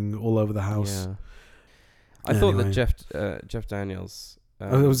swarming all over the house. Yeah. I thought that Jeff Daniels.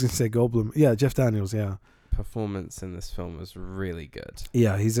 I was going to say Goldblum. Yeah, Jeff Daniels. Yeah. Performance in this film was really good.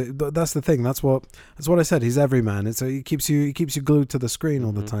 Yeah, that's the thing. That's what I said. He's everyman. He keeps you glued to the screen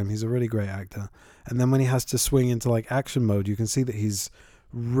all the time. He's a really great actor. And then when he has to swing into like action mode, you can see that he's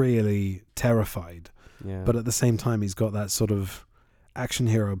really terrified. Yeah. But at the same time, he's got that sort of action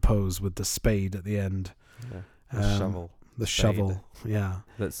hero pose with the spade at the end. Yeah. The shovel. The shovel. Yeah.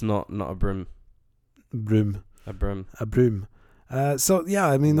 That's not a broom. Broom. A broom. A broom. So yeah,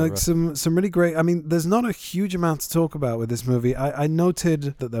 I mean, like some really great. I mean, there's not a huge amount to talk about with this movie. I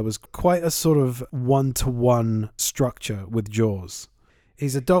noted that there was quite a sort of 1-to-1 structure with Jaws.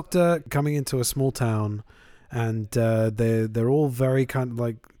 He's a doctor coming into a small town, and they're all very kind of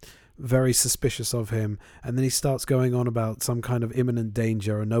like very suspicious of him. And then he starts going on about some kind of imminent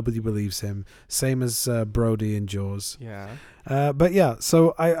danger, and nobody believes him. Same as Brody in Jaws. Yeah. But yeah,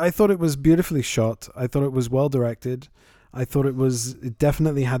 so I thought it was beautifully shot. I thought it was well directed. I thought it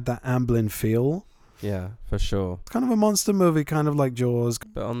definitely had that Amblin feel. Yeah, for sure. It's kind of a monster movie, kind of like Jaws.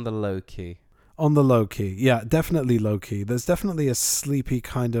 But on the low key. On the low key. Yeah, definitely low key. There's definitely a sleepy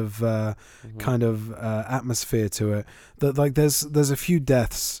kind of atmosphere to it. That like there's a few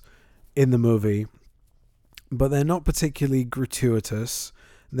deaths in the movie, but they're not particularly gratuitous.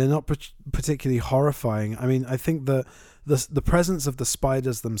 They're not particularly horrifying. I mean, I think the presence of the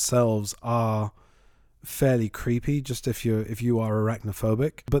spiders themselves are fairly creepy, just if you are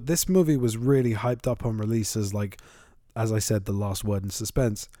arachnophobic. But this movie was really hyped up on release as, like, as I said, the last word in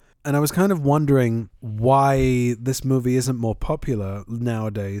suspense. And I was kind of wondering why this movie isn't more popular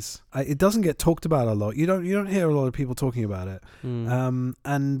nowadays. It doesn't get talked about a lot. You don't hear a lot of people talking about it.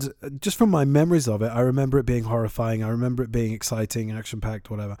 And just from my memories of it, I remember it being horrifying. I remember it being exciting, action-packed,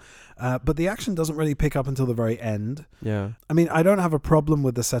 whatever. But the action doesn't really pick up until the very end. Yeah. I mean, I don't have a problem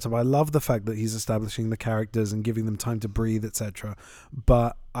with the setup. I love the fact that he's establishing the characters and giving them time to breathe, etc.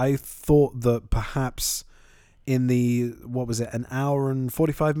 But I thought that perhaps in the, what was it, an hour and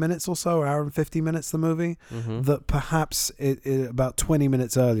 45 minutes or so, hour and 50 minutes, the movie, that perhaps it about 20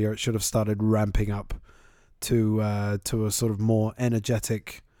 minutes earlier it should have started ramping up to a sort of more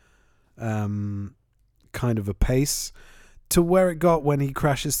energetic kind of a pace, to where it got when he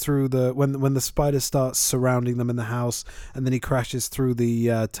crashes through when the spider starts surrounding them in the house, and then he crashes through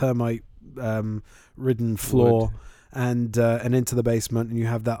the termite ridden floor. Wood. And into the basement, and you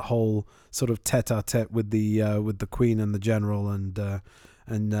have that whole sort of tete-a-tete with the Queen and the General and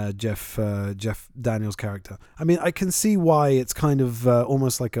Jeff Daniels' character. I mean, I can see why it's kind of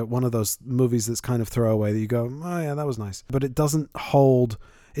almost like one of those movies that's kind of throwaway that you go, oh yeah, that was nice, but it doesn't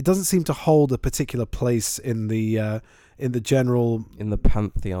seem to hold a particular place in the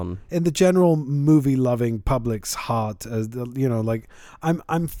pantheon, in the general movie loving public's heart. As you know, like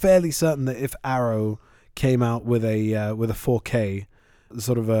I'm fairly certain that if Arrow came out with a 4K,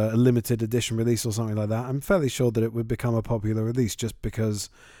 sort of a limited edition release or something like that, I'm fairly sure that it would become a popular release, just because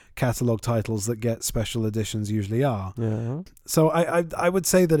catalog titles that get special editions usually are. Yeah. So I would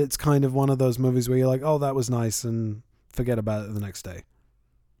say that it's kind of one of those movies where you're like, oh, that was nice, and forget about it the next day.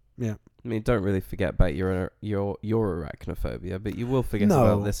 Yeah. I mean, don't really forget about your arachnophobia, but you will forget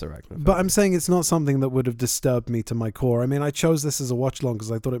about this arachnophobia. But I'm saying it's not something that would have disturbed me to my core. I mean, I chose this as a watch along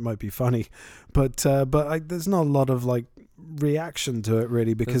because I thought it might be funny, but there's not a lot of like reaction to it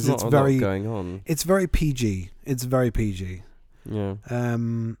really, because it's very going on. It's very PG. It's very PG. Yeah.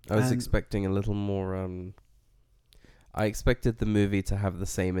 I was expecting a little more. I expected the movie to have the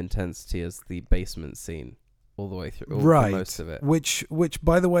same intensity as the basement scene all the way through, for most of it. Which,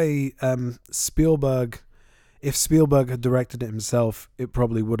 by the way, Spielberg, if Spielberg had directed it himself, it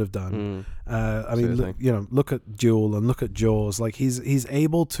probably would have done. I mean, look at Duel and look at Jaws. Like he's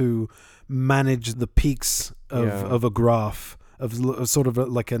able to manage the peaks of a graph, of sort of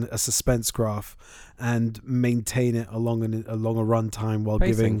like a suspense graph, and maintain it along a runtime while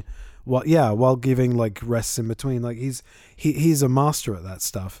Pacing. giving like rests in between. Like he's a master at that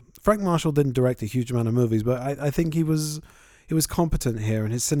stuff. Frank Marshall didn't direct a huge amount of movies, but I think he was competent here,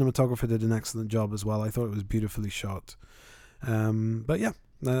 and his cinematographer did an excellent job as well. I thought it was beautifully shot. But yeah,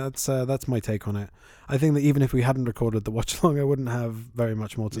 that's my take on it. I think that even if we hadn't recorded the watch along, I wouldn't have very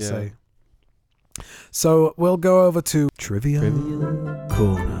much more to say. So we'll go over to Trivia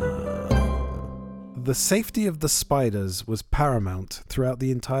Corner. The safety of the spiders was paramount throughout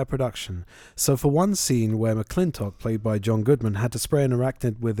the entire production, so for one scene where McClintock, played by John Goodman, had to spray an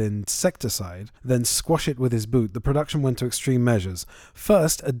arachnid with insecticide, then squash it with his boot, the production went to extreme measures.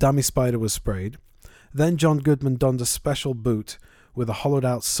 First, a dummy spider was sprayed. Then John Goodman donned a special boot with a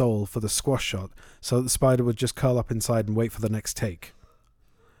hollowed-out sole for the squash shot, so that the spider would just curl up inside and wait for the next take.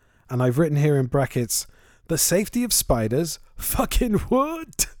 And I've written here in brackets, The safety of spiders fucking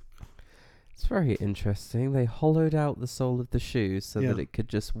would. It's very interesting. They hollowed out the sole of the shoe so that it could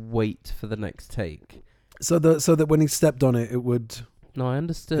just wait for the next take. So that when he stepped on it, it would... No, I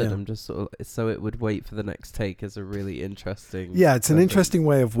understood. Yeah. I'm just sort of... So it would wait for the next take is a really interesting... Yeah, it's an interesting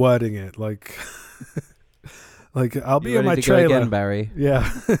way of wording it. Like, I'll be in my trailer. Go again, Barry? Yeah.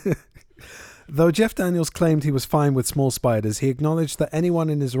 Though Jeff Daniels claimed he was fine with small spiders, he acknowledged that anyone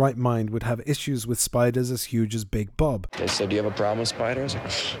in his right mind would have issues with spiders as huge as Big Bob. They said, do you have a problem with spiders?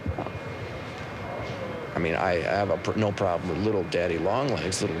 I mean, I have no problem with little daddy long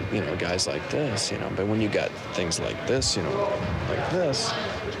legs, little, guys like this, But when you got things like this, like this,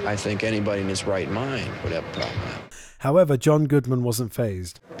 I think anybody in his right mind would have a problem with that. However, John Goodman wasn't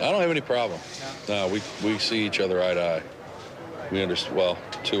fazed. I don't have any problem. No, we see each other eye to eye. We understand, well,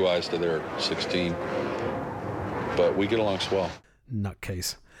 2 eyes to their 16. But we get along swell.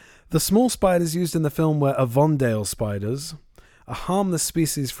 Nutcase. The small spiders used in the film were Avondale spiders, a harmless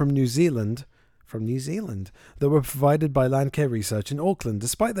species from New Zealand, that were provided by Landcare Research in Auckland.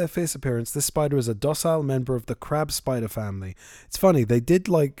 Despite their fierce appearance, this spider is a docile member of the crab spider family. It's funny, they did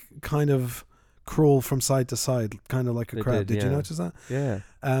kind of crawl from side to side, kind of like a crab. Did you notice that? Yeah.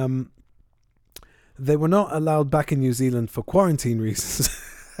 They were not allowed back in New Zealand for quarantine reasons.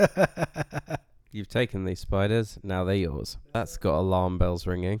 You've taken these spiders, now they're yours. That's got alarm bells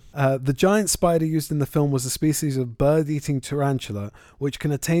ringing. The giant spider used in the film was a species of bird-eating tarantula, which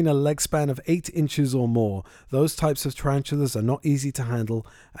can attain a leg span of 8 inches or more. Those types of tarantulas are not easy to handle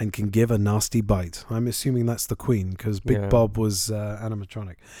and can give a nasty bite. I'm assuming that's the queen, because Big Bob was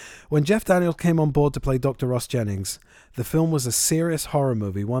animatronic. When Jeff Daniels came on board to play Dr. Ross Jennings, the film was a serious horror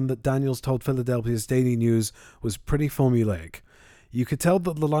movie, one that Daniels told Philadelphia's Daily News was pretty formulaic. You could tell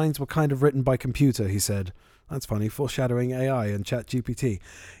that the lines were kind of written by computer, he said. That's funny, foreshadowing AI and ChatGPT.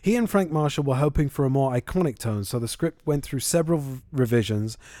 He and Frank Marshall were hoping for a more iconic tone, so the script went through several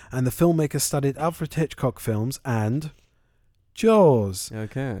revisions, and the filmmaker studied Alfred Hitchcock films and Jaws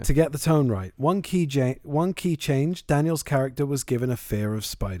to get the tone right. One key change, Daniel's character was given a fear of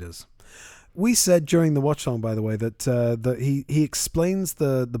spiders. We said during the watch along, by the way, that he explains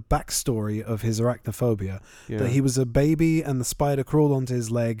the backstory of his arachnophobia. Yeah. That he was a baby and the spider crawled onto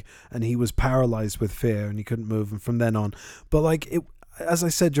his leg and he was paralyzed with fear and he couldn't move. And from then on, but as I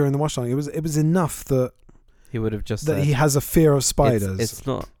said during the watch along, it was enough that he would have just that said, he has a fear of spiders.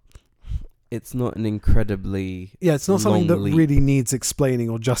 It's not an incredibly it's not something that really needs explaining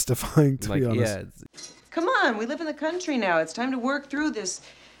or justifying. To be honest, Come on, we live in the country now. It's time to work through this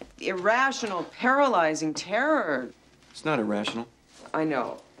irrational, paralyzing terror. It's not irrational. I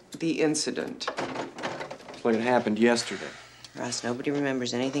know. The incident. It's like it happened yesterday. Russ, nobody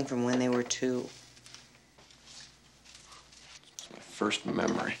remembers anything from when they were 2. It's my first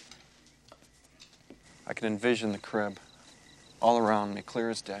memory. I can envision the crib all around me, clear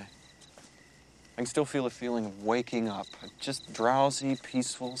as day. I can still feel the feeling of waking up, just drowsy,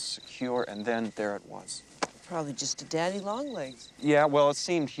 peaceful, secure, and then there it was. Probably just a daddy long legs. Yeah, well, it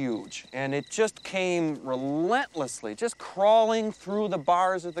seemed huge, and it just came relentlessly, just crawling through the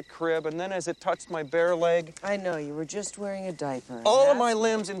bars of the crib, and then as it touched my bare leg... I know, you were just wearing a diaper. All of my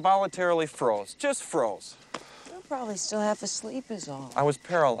limbs involuntarily froze, just froze. You're probably still half asleep is all. I was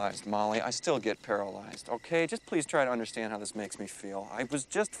paralyzed, Molly. I still get paralyzed, okay? Just please try to understand how this makes me feel. I was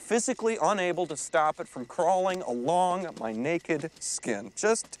just physically unable to stop it from crawling along my naked skin.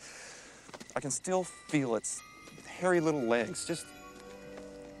 I can still feel its hairy little legs, just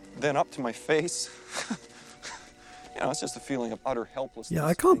then up to my face. It's just a feeling of utter helplessness. Yeah,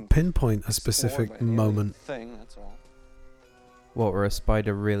 I can't pinpoint a specific moment. That's all. What, where a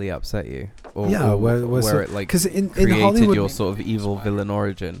spider really upset you? Or where it in Hollywood, your sort of evil villain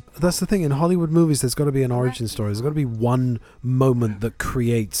origin. That's the thing. In Hollywood movies, there's got to be an origin story. There's got to be one moment that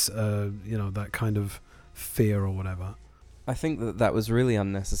creates, that kind of fear or whatever. I think that was really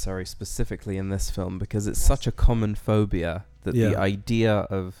unnecessary, specifically in this film, because it's such a common phobia that the idea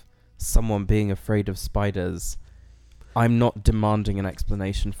of someone being afraid of spiders, I'm not demanding an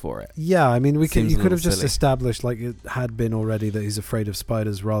explanation for it. Yeah, I mean, you could have just established, like it had been already, that he's afraid of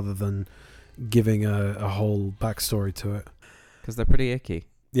spiders rather than giving a whole backstory to it. Because they're pretty icky.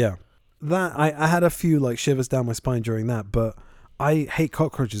 Yeah. That I had a few shivers down my spine during that, but I hate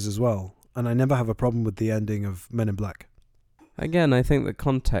cockroaches as well, and I never have a problem with the ending of Men in Black. Again, I think the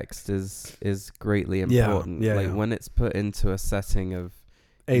context is greatly important. When it's put into a setting of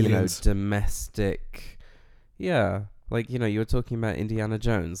aliens, domestic. Yeah, you were talking about Indiana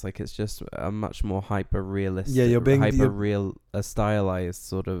Jones. It's just a much more hyper realistic. Yeah, you're being a stylized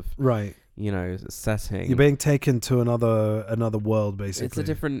sort of setting. You're being taken to another world, basically.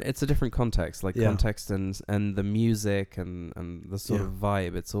 It's a different context, like context and the music and the sort of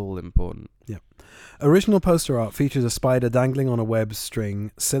vibe. It's all important. Yeah. Original poster art features a spider dangling on a web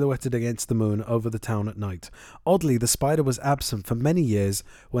string, silhouetted against the moon over the town at night. Oddly, the spider was absent for many years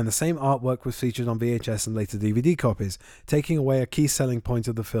when the same artwork was featured on VHS and later DVD copies, taking away a key selling point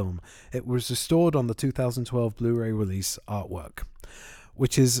of the film. It was restored on the 2012 Blu-ray release artwork,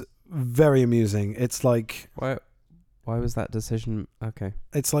 which is very amusing. It's like... Why was that decision... Okay.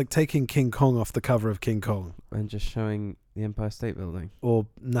 It's like taking King Kong off the cover of King Kong. And just showing the Empire State Building. Or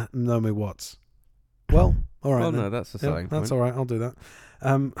Naomi Watts. Well, all right. Well, then. no, that's a selling point. That's all right. I'll do that.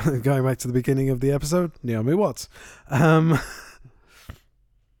 Going back to the beginning of the episode, Naomi Watts.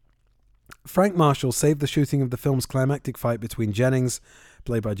 Frank Marshall saved the shooting of the film's climactic fight between Jennings,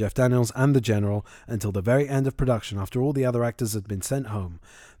 played by Jeff Daniels, and the General until the very end of production, after all the other actors had been sent home.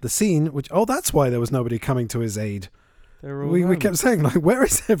 The scene, which... Oh, that's why there was nobody coming to his aid. We kept saying, like, where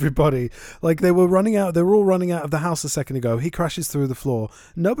is everybody? Like, they were all running out of the house a second ago. He crashes through the floor.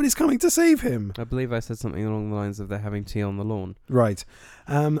 Nobody's coming to save him. I believe I said something along the lines of they're having tea on the lawn. Right.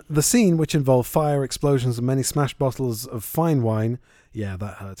 The scene, which involved fire, explosions, and many smashed bottles of fine wine... Yeah,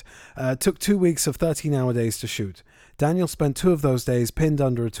 that hurt. Took 2 weeks of 13-hour days to shoot. Daniel spent 2 of those days pinned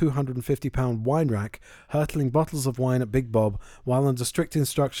under a 250-pound wine rack, hurtling bottles of wine at Big Bob, while under strict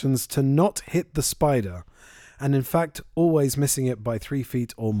instructions to not hit the spider, and in fact always missing it by 3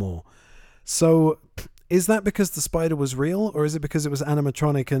 feet or more. So, is that because the spider was real, or is it because it was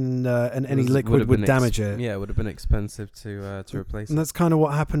animatronic and any liquid would damage it? Yeah, it would have been expensive to replace it. And that's kind of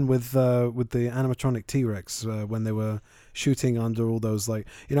what happened with the animatronic T-Rex when they were shooting under all those, like,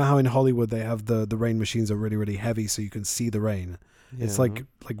 you know how in Hollywood they have the rain machines are really, really heavy so you can see the rain. Yeah. It's like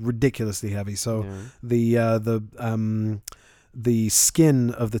ridiculously heavy. So the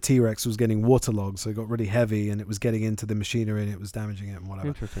skin of the T-Rex was getting waterlogged, so it got really heavy and it was getting into the machinery and it was damaging it and whatever.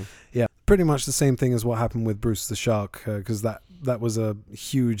 Interesting. Yeah, pretty much the same thing as what happened with Bruce the Shark, because that was a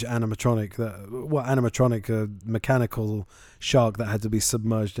huge animatronic, mechanical shark that had to be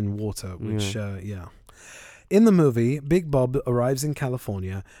submerged in water, which, In the movie, Big Bob arrives in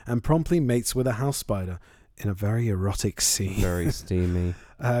California and promptly mates with a house spider in a very erotic scene. Very steamy.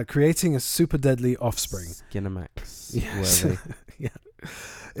 Creating a super deadly offspring. Skinamax. Yes. Yeah.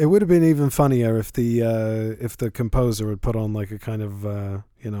 It would have been even funnier if the composer had put on like a kind of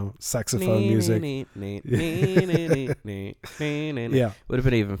saxophone music. Yeah. Would have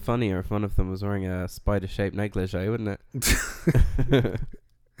been even funnier if one of them was wearing a spider-shaped negligee, wouldn't it?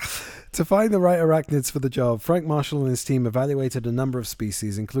 To find the right arachnids for the job, Frank Marshall and his team evaluated a number of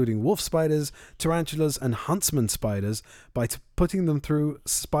species, including wolf spiders, tarantulas, and huntsman spiders, by putting them through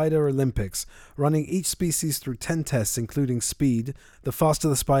Spider Olympics, running each species through 10 tests, including speed, the faster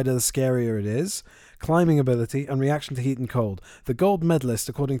the spider, the scarier it is, climbing ability, and reaction to heat and cold. The gold medalist,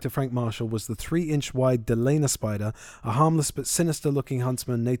 according to Frank Marshall, was the 3-inch wide Delana spider, a harmless but sinister-looking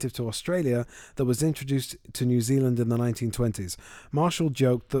huntsman native to Australia that was introduced to New Zealand in the 1920s. Marshall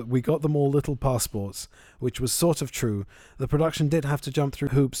joked that we got them all little passports, which was sort of true. The production did have to jump through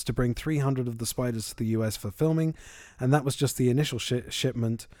hoops to bring 300 of the spiders to the US for filming, and that was just the initial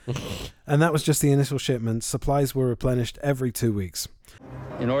shipment. Supplies were replenished every 2 weeks.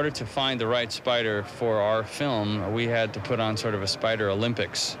 In order to find the right spider for our film, we had to put on sort of a Spider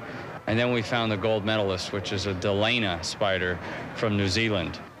Olympics. And then we found the gold medalist, which is a Delana spider from New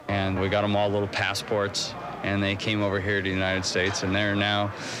Zealand. And we got them all little passports, and they came over here to the United States, and they're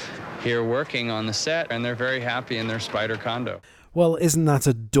now here working on the set, and they're very happy in their spider condo. Well, isn't that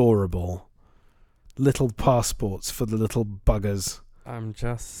adorable? Little passports for the little buggers.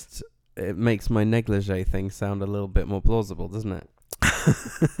 It makes my negligee thing sound a little bit more plausible, doesn't it?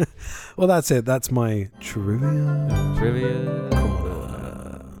 Well, that's it. That's my trivia.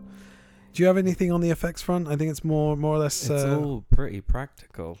 Do you have anything on the effects front? I think it's more or less... It's all pretty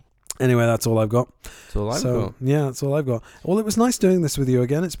practical. Anyway, that's all I've got. That's all I've got. Yeah, that's all I've got. Well, it was nice doing this with you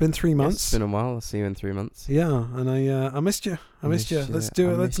again. It's been 3 months. It's been a while. I'll see you in 3 months. Yeah, and I missed you. I missed you. Let's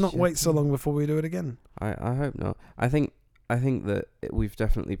do it. Let's not wait so long before we do it again. I hope not. I think that we've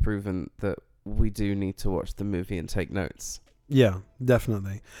definitely proven that we do need to watch the movie and take notes. Yeah,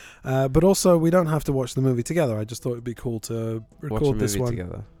 definitely. But also, we don't have to watch the movie together. I just thought it'd be cool to record this one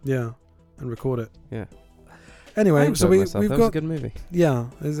together. Yeah, and record it. Yeah. Anyway, so we've got... That was a good movie. Yeah,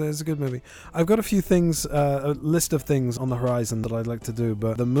 it's a good movie. I've got a few things, a list of things on the horizon that I'd like to do,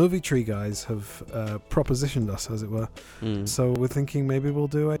 but the Movie Tree guys have propositioned us, as it were. So we're thinking maybe we'll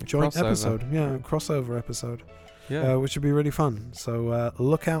do a joint episode. Yeah, a crossover episode. Yeah. Which would be really fun. So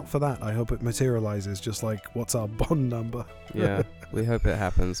look out for that. I hope it materializes, just like what's our Bond number. Yeah. We hope it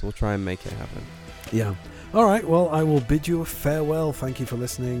happens. We'll try and make it happen. Yeah. All right. Well, I will bid you a farewell. Thank you for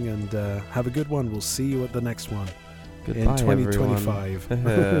listening, and have a good one. We'll see you at the next one. Goodbye, in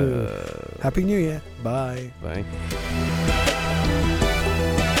 2025. Happy New Year. Bye. Bye.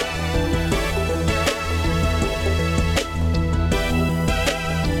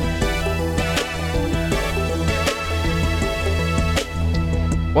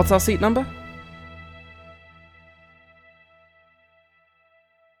 What's our seat number?